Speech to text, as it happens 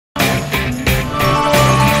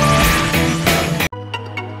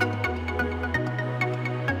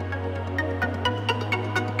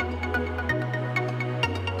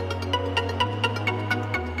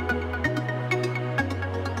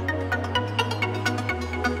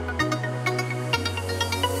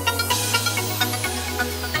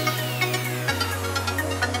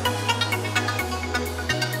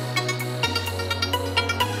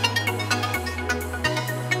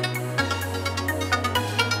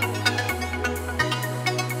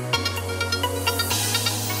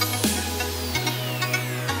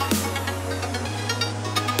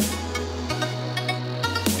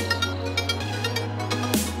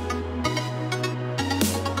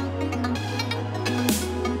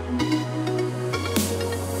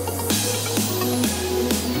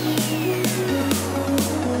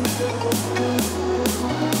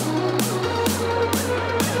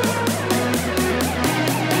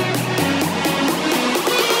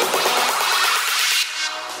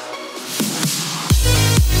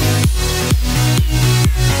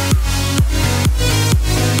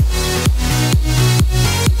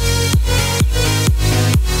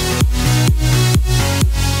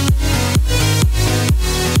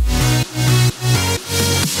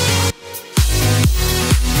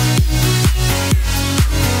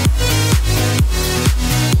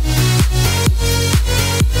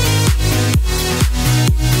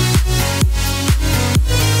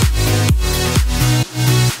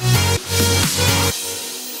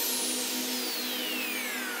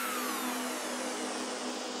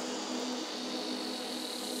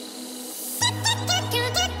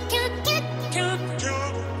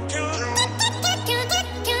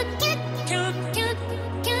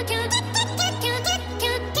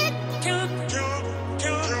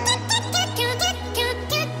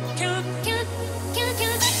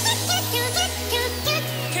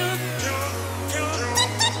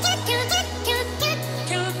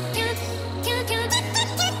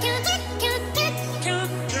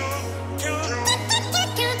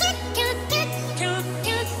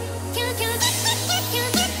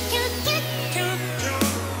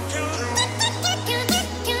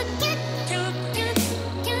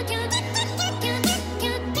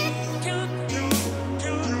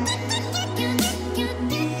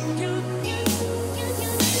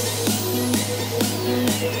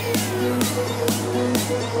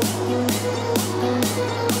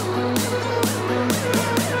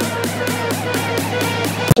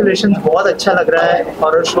बहुत अच्छा लग रहा है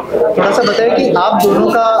हॉरर शो। थोड़ा सा बताइए कि आप दोनों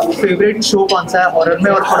का फेवरेट शो कौन सा है हॉरर में,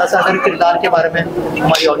 और थोड़ा सा अगर किरदार के बारे में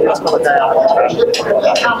हमारी ऑडियंस को बताया।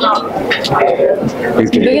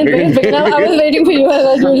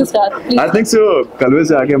 I think so. कलवे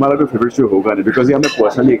से आगे हमारा कोई फेवरेट शो होगा नहीं, बिकॉज ये हमने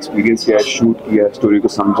पर्सनली एक्सपीरियंस किया है, शूट किया है, स्टोरी को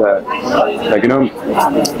समझा है। Like you know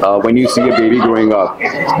when you see a baby growing up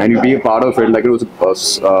and you be a part of it, like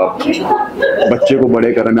उस बच्चे को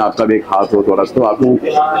बड़े करने में आपका भी एक हाथ हो थोड़ा सा, तो आपको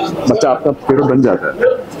बच्चा आपका फेवरेट बन जाता है।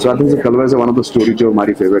 सो I think so Kalwa is one of the story जो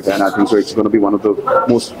हमारी फेवरेट है, and I think so it's gonna be one of the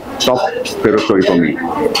most top favourite story for me.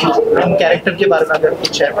 Character के बारे में अगर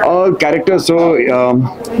कुछ है। Character, so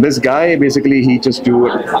this guy basically he just do a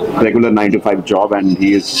regular 9 to 5 job, and he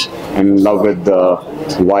is in love with the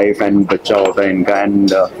wife and बच्चा होता है इनका,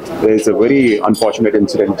 and there is a very unfortunate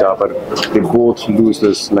incident जहाँ पर they both lose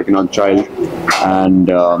this child,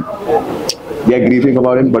 and they are grieving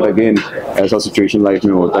about it, but again ऐसा situation life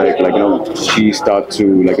में होता है, she starts to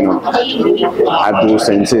have those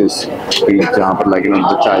senses जहाँ पर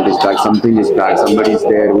the child is back, something is back, somebody is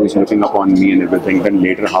there who is looking upon me and everything. Then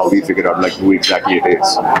later how we figure out who exactly it is,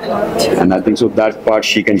 and I think so that part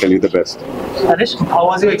she can tell you the best. Tanishq, how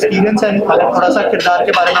was your experience, and थोड़ा सा किरदार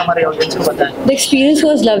के बारे में हमारे audience को बताएं। The experience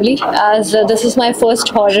was lovely, as this is my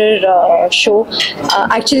first horror show.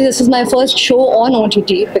 Actually, this is my first show on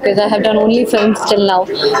OTT because I have done only films till now.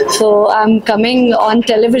 So I'm coming on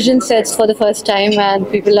television sets for the first time, and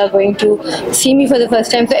people are going to see me for the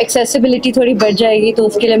first time. So accessibility थोड़ी बढ़ जाएगी, तो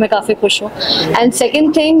उसके लिए मैं काफ़ी खुश हूँ. And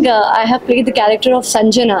second thing, I have played the character of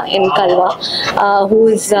Sanjana in Kalwa, who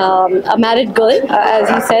is a married girl. As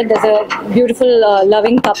he said, there's a beautiful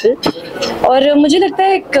loving couple. और मुझे लगता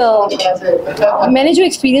है मैंने जो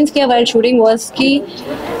experience किया while shooting was कि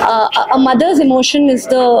a mother's emotion is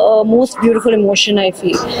the most beautiful emotion I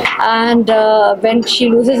feel, and when she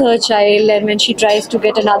loses her child and when she tries to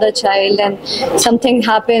get another child and something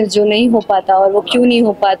happens जो नहीं हो पाता, और वो क्यों नहीं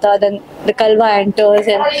हो पाता, then the Kalwa enters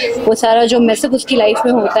and वो सारा जो mess-up उसकी life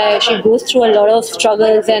में होता है, she goes through a lot of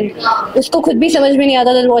struggles and उसको खुद भी समझ में नहीं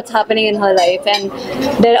आता that what's happening in her life, and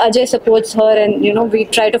there Ajay supports her, and we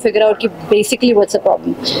try to figure out कि basically what's the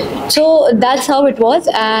problem. So that's how it was,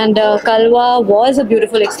 and Kalwa was a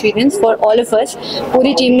beautiful experience for all of us.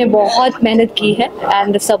 पूरी team ने बहुत मेहनत की है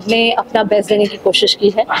and सबने अपना best देने की कोशिश की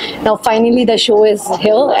है. Now finally the show is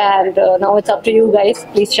here, and now it's up to you guys.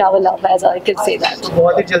 Please shower love, as I can say that.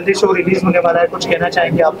 बहुत ही जल्दी शो रिलीज होने वाला है, कुछ कहना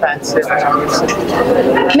चाहेंगे आप फैंस से?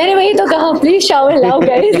 मैंने वही तो कहा, प्लीज शावर लव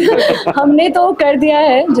गाइस. हमने तो कर दिया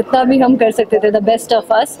है जितना भी हम कर सकते थे, the best of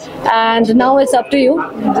us, and now it's up to you.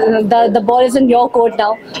 The ball is in your court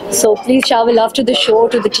now, so please shower love to the show,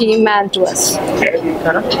 to the team, and to us.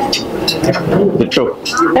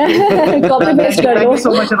 Copy paste कर दो.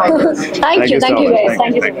 Thank you guys,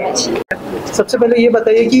 thank you so much. सबसे पहले ये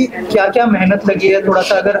बताइए कि क्या क्या मेहनत लगी है, थोड़ा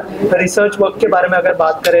सा अगर रिसर्च वर्क के बारे में अगर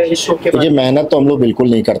बात करें इस शो के बारे में। ये मेहनत तो हम लोग बिल्कुल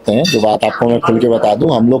नहीं करते हैं, जो बात आपको मैं खुल के बता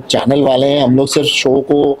दूं, हम लोग चैनल वाले हैं, हम लोग सिर्फ शो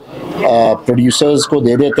को प्रोड्यूसर्स को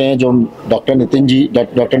दे देते हैं, जो डॉक्टर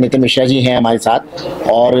नितिन मिश्रा जी हैं हमारे साथ,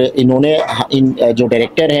 और इन्होंने जो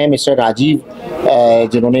डायरेक्टर हैं मिस्टर राजीव,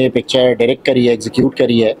 जिन्होंने ये पिक्चर डायरेक्ट करी है, एग्जीक्यूट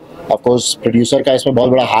करी है। ऑफ कोर्स प्रोड्यूसर का इसमें बहुत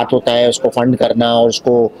बड़ा हाथ होता है, उसको फंड करना और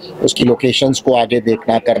उसकी लोकेशंस को आगे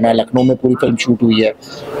देखना करना। लखनऊ में पूरी फिल्म शूट हुई है,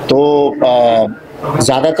 तो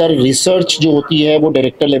ज़्यादातर रिसर्च जो होती है वो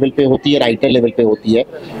डायरेक्टर लेवल पे होती है, राइटर लेवल पे होती है,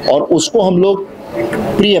 और उसको हम लोग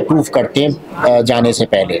प्री अप्रूव करते हैं जाने से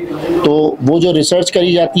पहले। तो वो जो रिसर्च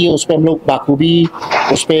करी जाती है उस पर हम लोग बाखूबी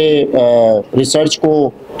उस पर रिसर्च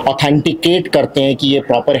को ऑथेंटिकेट करते हैं कि ये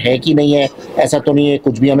प्रॉपर है कि नहीं है, ऐसा तो नहीं है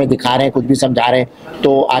कुछ भी हमें दिखा रहे हैं, कुछ भी समझा रहे हैं।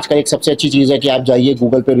 तो आजकल एक सबसे अच्छी चीज़ है कि आप जाइए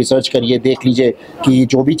गूगल पे रिसर्च करिए, देख लीजिए कि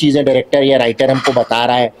जो भी चीज़ें डायरेक्टर या राइटर हमको बता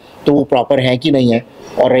रहा है तो वो प्रॉपर है कि नहीं है।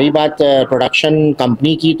 और रही बात प्रोडक्शन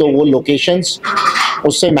कंपनी की, तो वो लोकेशंस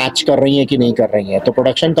उससे मैच कर रही हैं कि नहीं कर रही हैं। तो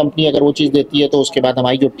प्रोडक्शन कंपनी अगर वो चीज़ देती है तो उसके बाद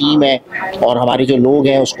हमारी जो टीम है और हमारे जो लोग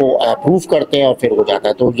हैं उसको अप्रूव करते हैं और फिर हो जाता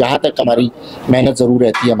है। तो यहाँ तक हमारी मेहनत ज़रूर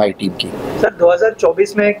रहती है हमारी टीम की। सर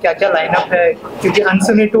 2024 में क्या क्या लाइनअप है, क्योंकि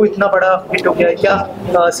अनसुनी 2 इतना बड़ा हिट हो गया है,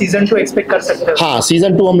 क्या सीजन 2 एक्सपेक्ट कर सकते हैं? हाँ,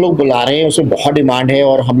 सीजन 2 हम लोग बुला रहे हैं, उसमें बहुत डिमांड है,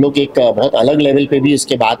 और हम लोग एक बहुत अलग लेवल पे भी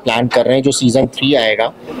इसके बाद प्लान कर रहे हैं जो सीजन 3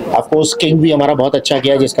 आएगा। ऑफकोर्स किंग भी हमारा बहुत अच्छा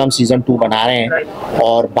गया जिसका हम सीजन 2 बना रहे हैं,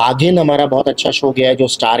 और बाघिन हमारा बहुत अच्छा शो गया है जो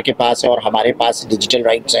स्टार के पास है और हमारे पास डिजिटल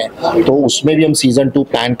राइट्स हैं, तो उसमें भी हम सीजन 2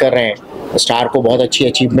 प्लान कर रहे हैं। स्टार को बहुत अच्छी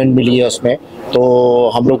अचीवमेंट मिली है उसमें,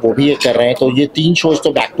 तो हम लोग वो भी ये कर रहे हैं। तो ये 3 शोज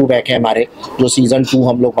तो बैक टू बैक है हमारे, जो सीजन 2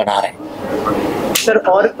 हम लोग बना रहे हैं। सर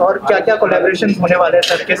और क्या क्या कोलैबोरेशन होने वाले हैं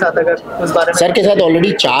सर के साथ, अगर उस बारे में? सर के साथ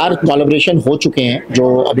ऑलरेडी 4 कोलैबोरेशन हो चुके हैं,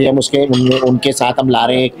 जो अभी हम उनके साथ हम ला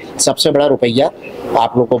रहे हैं सबसे बड़ा रुपया,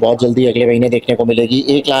 आप लोग को बहुत जल्दी अगले महीने देखने को मिलेगी।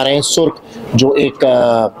 एक ला रहे हैं सुर्ख, जो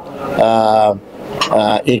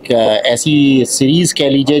एक ऐसी सीरीज कह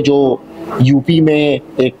लीजिए जो यूपी में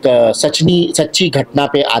एक सच्ची घटना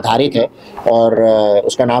पे आधारित है, और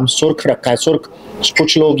उसका नाम सुर्ख रखा है। सुर्ख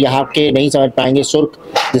कुछ लोग यहाँ के नहीं समझ पाएंगे, सुर्ख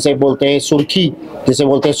जिसे बोलते हैं सुर्खी, जिसे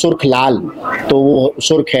बोलते हैं सुर्ख लाल, तो वो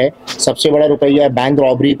सुर्ख है। सबसे बड़ा रुपया बैंक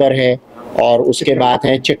रॉबरी पर है, और उसके बाद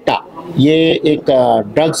है चिट्टा। ये एक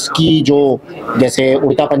ड्रग्स की, जो जैसे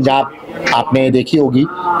उड़ता पंजाब आपने देखी होगी,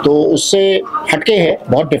 तो उससे हटके है,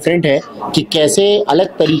 बहुत डिफरेंट है कि कैसे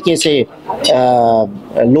अलग तरीके से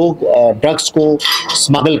लोग ड्रग्स को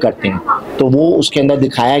स्मगल करते हैं, तो वो उसके अंदर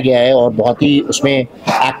दिखाया गया है। और बहुत ही उसमें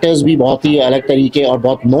एक्टर्स भी बहुत ही अलग तरीके और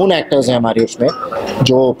बहुत नोन एक्टर्स हैं हमारे उसमें,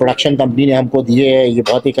 जो प्रोडक्शन कंपनी ने हमको दिए हैं। ये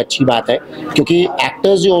बहुत एक अच्छी बात है, क्योंकि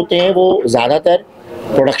एक्टर्स जो होते हैं वो ज़्यादातर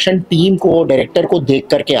प्रोडक्शन टीम को, डायरेक्टर को देख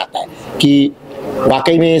करके आता है कि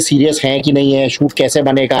वाकई में सीरियस है कि नहीं है, शूट कैसे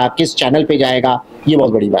बनेगा, किस चैनल पे जाएगा, ये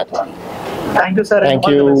बहुत बड़ी बात है। Thank you sir,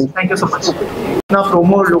 thank you so much. इतना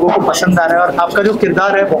प्रोमो लोगों को पसंद आ रहा है, और आपका जो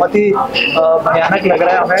किरदार है बहुत ही भयानक लग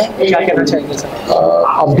रहा है हमें, क्या कहना चाहेंगे सर?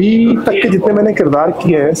 अभी तक के जितने मैंने किरदार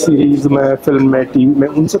किए हैं सीरीज में, फिल्म में, टीवी में,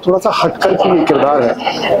 उनसे थोड़ा सा हटकर के ये किरदार है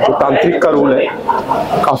जो तांत्रिक का रोल है।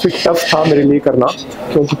 काफ़ी टफ था मेरे लिए करना,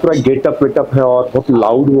 क्योंकि पूरा गेटअप वेटअप है और बहुत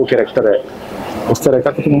लाउड वो कैरेक्टर है उस तरह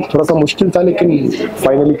का, तो थोड़ा सा मुश्किल था। लेकिन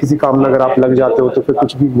फाइनली किसी काम में अगर आप लग जाते हो तो फिर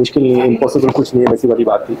कुछ भी मुश्किल नहीं है, इम्पॉसिबल कुछ नहीं है, वैसी वाली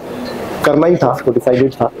बात थी। करना ही था, तो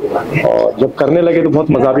डिसाइडेड था, और जब करने लगे तो बहुत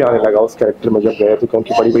मज़ा भी आने लगा उस कैरेक्टर में जब गए, तो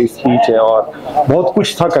क्योंकि बड़ी बड़ी स्पीच है और बहुत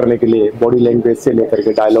कुछ था करने के लिए, बॉडी लैंग्वेज से लेकर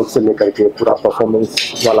के, डायलॉग से लेकर के, पूरा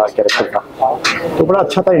परफॉर्मेंस वाला कैरेक्टर था, तो बड़ा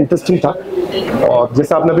अच्छा था, इंटरेस्टिंग था। और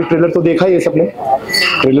जैसे आपने अभी ट्रेलर तो देखा ही है सबने,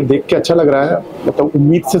 ट्रेलर देख के अच्छा लग रहा है, मतलब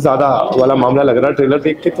उम्मीद से ज़्यादा वाला मामला लग रहा है ट्रेलर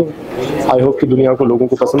देख के, तो आई होप कि दुनिया को, लोगों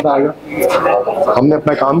को पसंद आएगा। हमने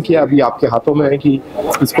अपना काम किया, अभी आपके हाथों में है कि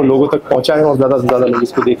इसको लोगों तक पहुँचाएं और ज़्यादा से ज़्यादा लोग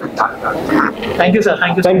इसको देखें। Thank you sir,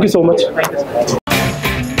 thank you so much.